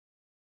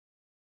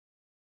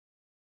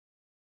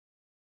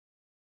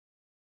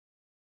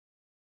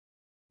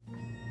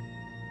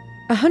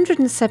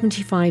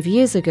175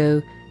 years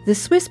ago, the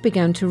Swiss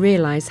began to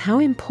realize how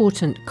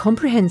important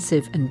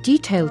comprehensive and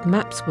detailed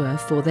maps were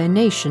for their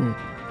nation.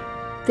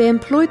 They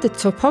employed the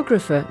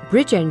topographer,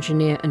 bridge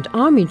engineer and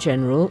army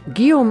general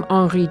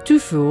Guillaume-Henri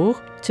Dufour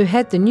to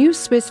head the new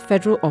Swiss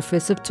Federal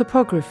Office of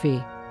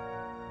Topography.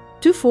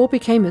 Dufour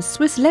became a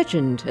Swiss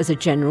legend as a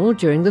general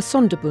during the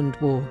Sonderbund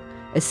War,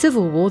 a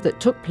civil war that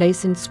took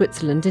place in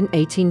Switzerland in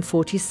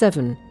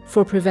 1847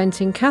 for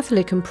preventing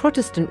Catholic and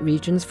Protestant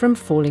regions from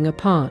falling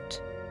apart.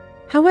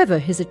 However,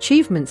 his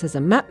achievements as a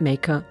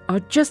mapmaker are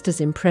just as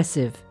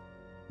impressive.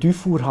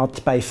 Dufour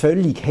hat bei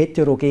völlig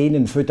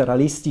heterogenen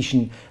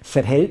föderalistischen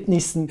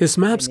Verhältnissen. His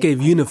maps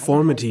gave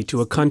uniformity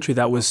to a country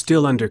that was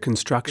still under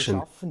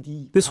construction.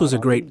 This was a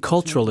great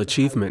cultural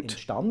achievement.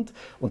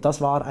 Und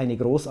das war eine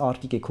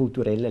großartige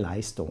kulturelle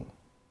Leistung.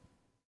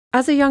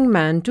 As a young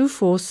man,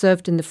 Dufour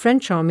served in the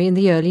French army in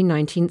the early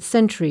 19th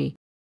century.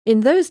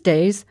 In those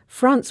days,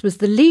 France was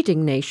the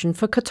leading nation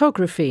for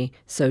cartography,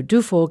 so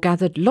Dufour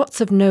gathered lots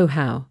of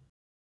know-how.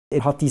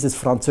 Hat dieses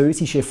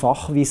französische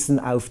Fachwissen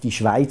auf die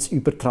Schweiz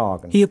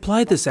übertragen. He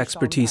applied this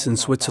expertise in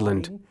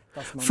Switzerland.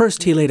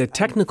 First, he laid a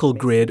technical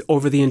grid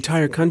over the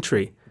entire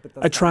country,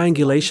 a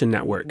triangulation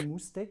network.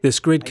 This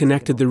grid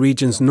connected the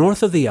regions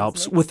north of the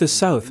Alps with the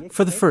south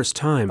for the first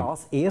time.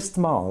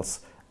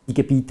 Erstmals die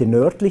Gebiete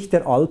nördlich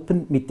der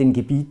Alpen mit den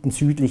Gebieten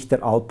südlich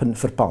der Alpen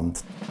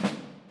verband.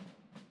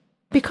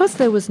 Because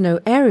there was no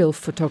aerial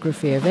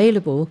photography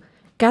available,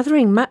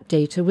 gathering map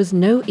data was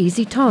no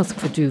easy task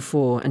for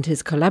Dufour and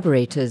his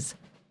collaborators.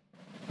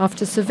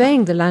 After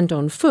surveying the land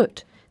on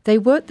foot, they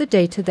worked the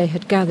data they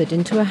had gathered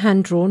into a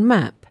hand-drawn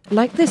map,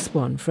 like this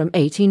one from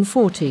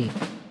 1840.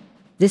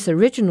 This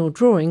original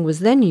drawing was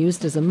then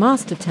used as a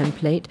master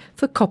template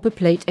for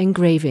copperplate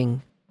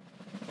engraving.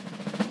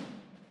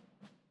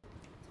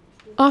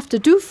 After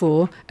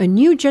Dufour, a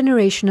new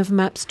generation of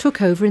maps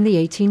took over in the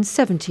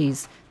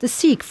 1870s, the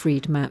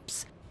Siegfried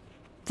maps.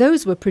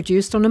 Those were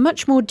produced on a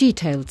much more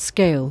detailed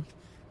scale.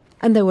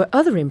 And there were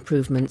other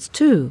improvements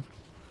too.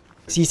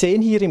 Sie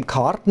sehen hier im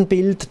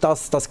Kartenbild,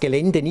 dass das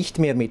Gelände nicht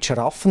mehr mit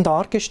Giraffen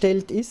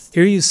dargestellt ist.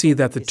 Here you see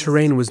that the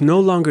terrain was no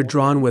longer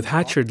drawn with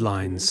hatchet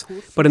lines,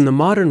 but in the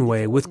modern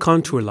way with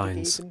contour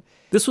lines.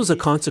 This was a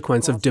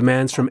consequence of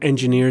demands from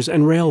engineers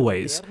and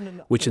railways,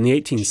 which in the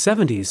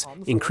 1870s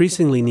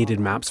increasingly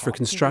needed maps for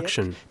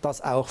construction. Das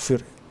auch für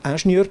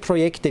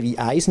Ingenieurprojekte wie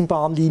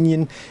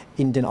Eisenbahnlinien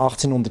in den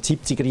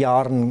 1870er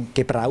Jahren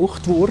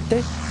gebraucht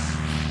wurde.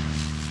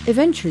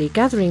 Eventually,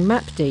 gathering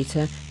map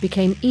data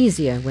became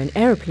easier when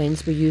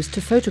aeroplanes were used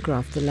to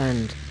photograph the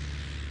land.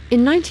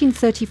 In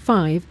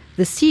 1935,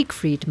 the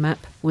Siegfried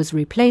map was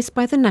replaced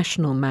by the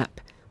national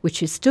map,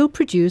 which is still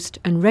produced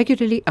and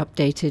regularly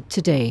updated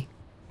today.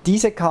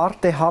 Diese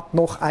Karte hat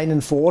noch einen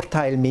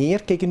Vorteil mehr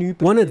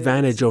gegenüber. One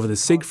advantage over the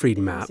Siegfried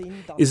map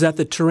is that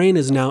the terrain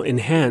is now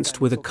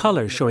enhanced with a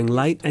color showing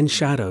light and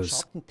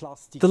shadows.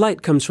 The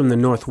light comes from the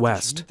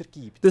northwest.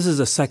 This is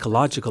a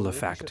psychological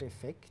effect.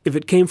 If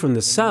it came from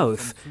the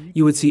south,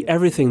 you would see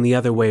everything the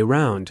other way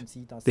round.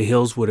 The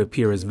hills would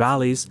appear as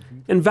valleys,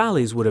 and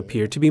valleys would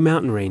appear to be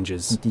mountain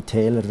ranges. Die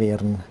Täler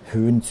wären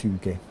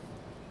Höhenzüge.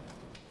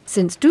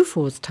 Since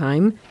Dufour's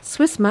time,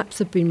 Swiss maps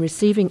have been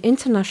receiving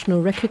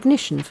international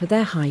recognition for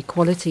their high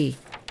quality.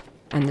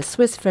 And the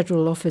Swiss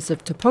Federal Office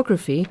of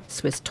Topography,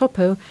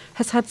 swisstopo,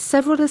 has had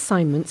several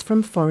assignments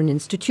from foreign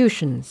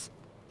institutions,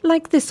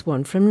 like this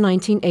one from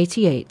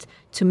 1988,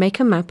 to make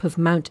a map of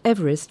Mount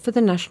Everest for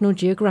the National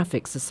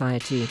Geographic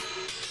Society.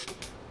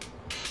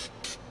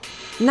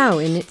 Now,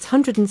 in its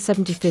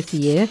 175th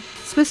year,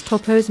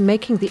 swisstopo is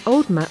making the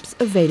old maps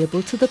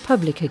available to the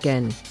public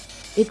again.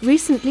 It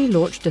recently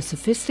launched a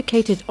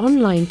sophisticated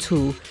online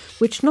tool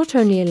which not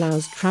only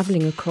allows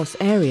travelling across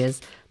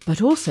areas,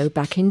 but also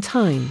back in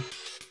time.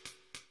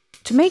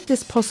 To make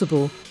this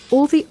possible,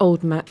 all the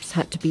old maps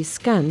had to be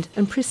scanned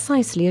and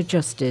precisely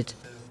adjusted.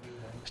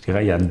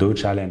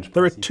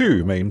 There are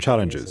two main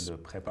challenges.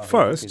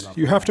 First,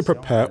 you have to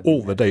prepare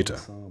all the data.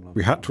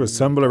 We had to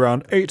assemble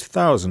around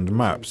 8,000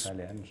 maps.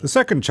 The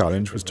second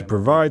challenge was to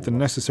provide the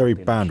necessary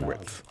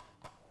bandwidth.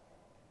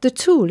 The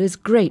tool is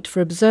great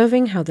for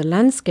observing how the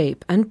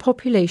landscape and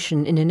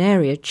population in an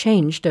area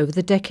changed over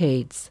the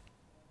decades.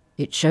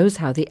 It shows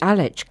how the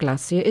Aletsch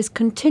glacier is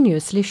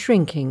continuously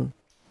shrinking.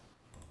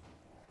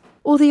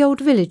 Or the old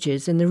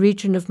villages in the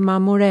region of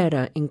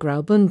Marmorera in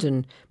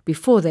Graubünden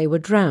before they were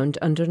drowned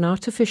under an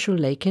artificial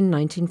lake in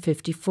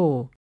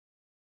 1954.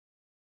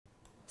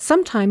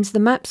 Sometimes the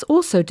maps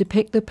also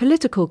depict the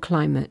political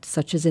climate,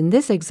 such as in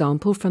this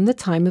example from the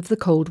time of the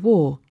Cold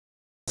War.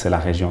 C'est la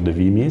région de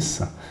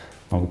Vimis.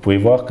 Donc vous pouvez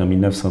voir qu'en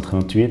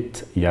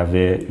 1938, il y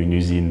avait une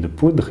usine de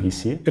poudre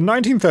ici. In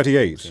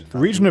 1938, the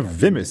region of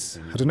Vimis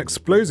had an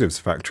explosives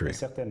factory.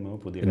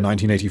 In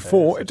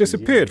 1984, it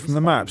disappeared from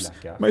the maps,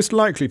 most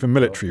likely for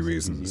military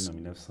reasons.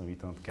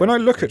 When I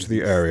look at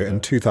the area in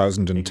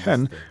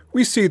 2010,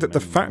 we see that the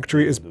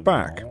factory is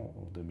back.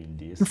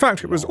 In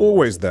fact, it was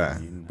always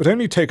there, but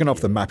only taken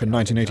off the map in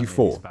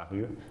 1984.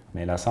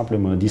 Mais elle a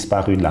simplement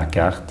disparu de la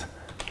carte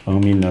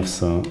en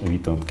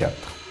 1984.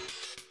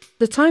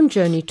 The Time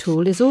Journey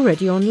tool is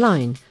already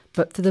online,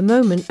 but for the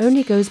moment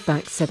only goes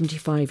back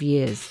 75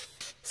 years.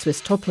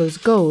 SwissTopo's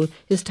goal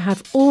is to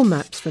have all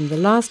maps from the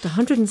last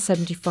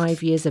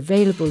 175 years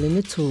available in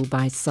the tool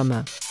by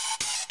summer.